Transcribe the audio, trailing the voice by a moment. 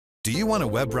Do you want a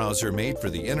web browser made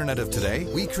for the internet of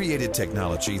today? We created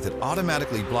technology that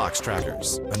automatically blocks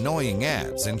trackers, annoying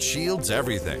ads, and shields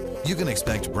everything. You can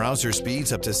expect browser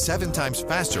speeds up to 7 times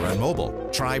faster on mobile.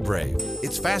 Try Brave.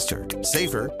 It's faster,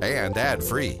 safer, and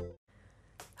ad-free.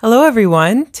 Hello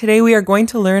everyone. Today we are going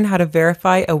to learn how to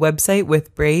verify a website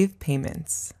with Brave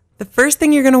Payments. The first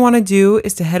thing you're going to want to do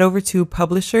is to head over to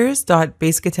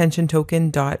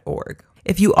publishers.basicattentiontoken.org.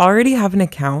 If you already have an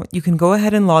account, you can go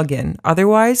ahead and log in.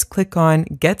 Otherwise, click on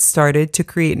Get Started to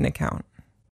create an account.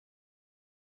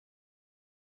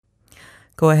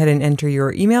 Go ahead and enter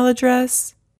your email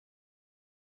address.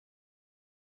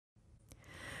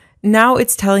 Now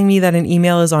it's telling me that an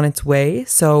email is on its way,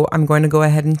 so I'm going to go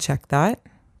ahead and check that.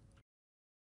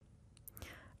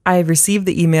 I've received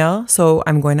the email, so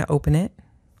I'm going to open it.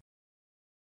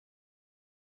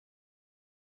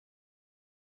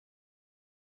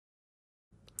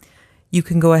 You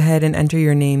can go ahead and enter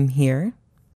your name here.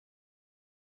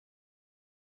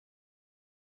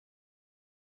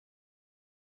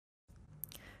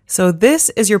 So this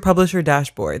is your publisher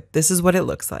dashboard. This is what it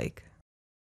looks like.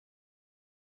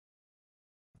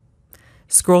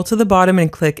 Scroll to the bottom and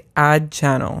click Add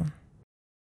Channel.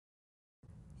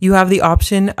 You have the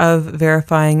option of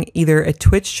verifying either a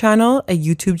Twitch channel, a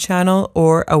YouTube channel,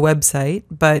 or a website,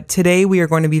 but today we are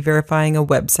going to be verifying a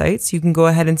website, so you can go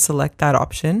ahead and select that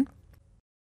option.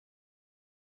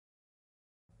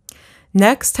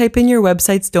 Next, type in your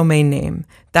website's domain name.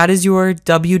 That is your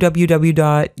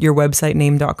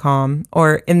www.yourwebsitename.com,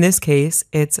 or in this case,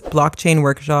 it's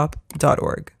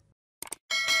blockchainworkshop.org.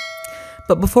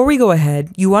 But before we go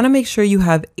ahead, you want to make sure you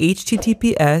have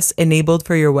HTTPS enabled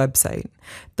for your website.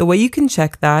 The way you can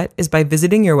check that is by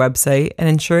visiting your website and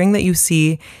ensuring that you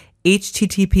see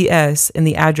HTTPS in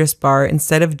the address bar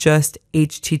instead of just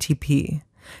HTTP.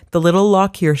 The little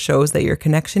lock here shows that your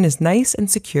connection is nice and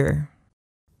secure.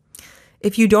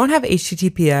 If you don't have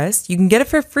HTTPS, you can get it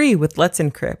for free with Let's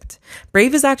Encrypt.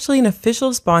 Brave is actually an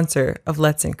official sponsor of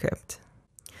Let's Encrypt.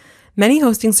 Many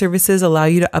hosting services allow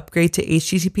you to upgrade to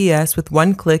HTTPS with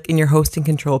one click in your hosting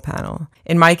control panel.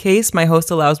 In my case, my host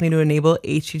allows me to enable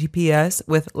HTTPS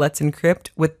with Let's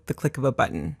Encrypt with the click of a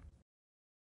button.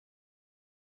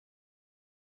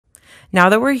 Now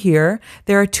that we're here,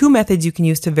 there are 2 methods you can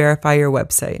use to verify your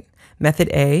website. Method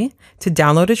A, to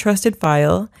download a trusted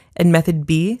file, and Method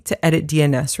B, to edit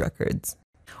DNS records.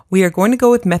 We are going to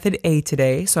go with Method A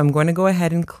today, so I'm going to go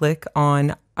ahead and click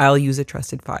on I'll use a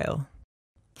trusted file.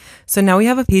 So now we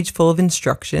have a page full of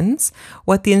instructions.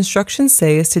 What the instructions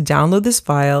say is to download this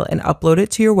file and upload it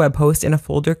to your web host in a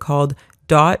folder called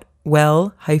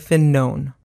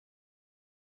 .well-known.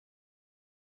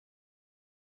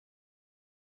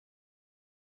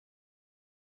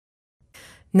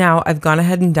 Now I've gone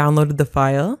ahead and downloaded the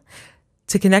file.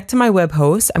 To connect to my web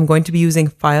host, I'm going to be using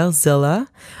FileZilla,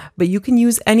 but you can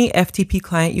use any FTP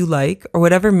client you like or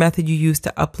whatever method you use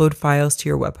to upload files to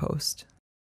your web host.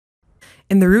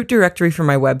 In the root directory for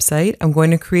my website, I'm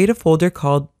going to create a folder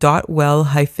called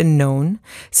 .well-known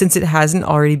since it hasn't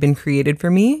already been created for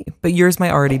me, but yours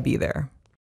might already be there.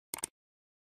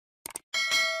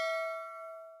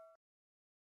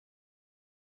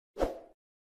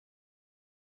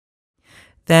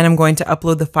 Then I'm going to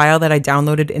upload the file that I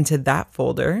downloaded into that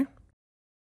folder.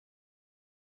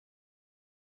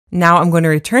 Now I'm going to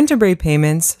return to Brave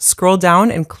Payments, scroll down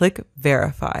and click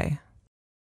Verify.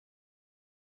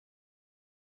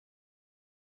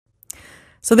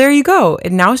 So there you go.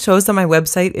 It now shows that my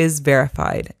website is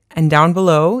verified. And down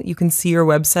below, you can see your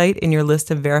website in your list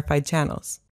of verified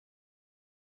channels.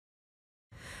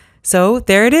 So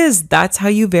there it is. That's how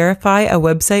you verify a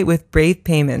website with Brave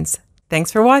Payments.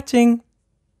 Thanks for watching.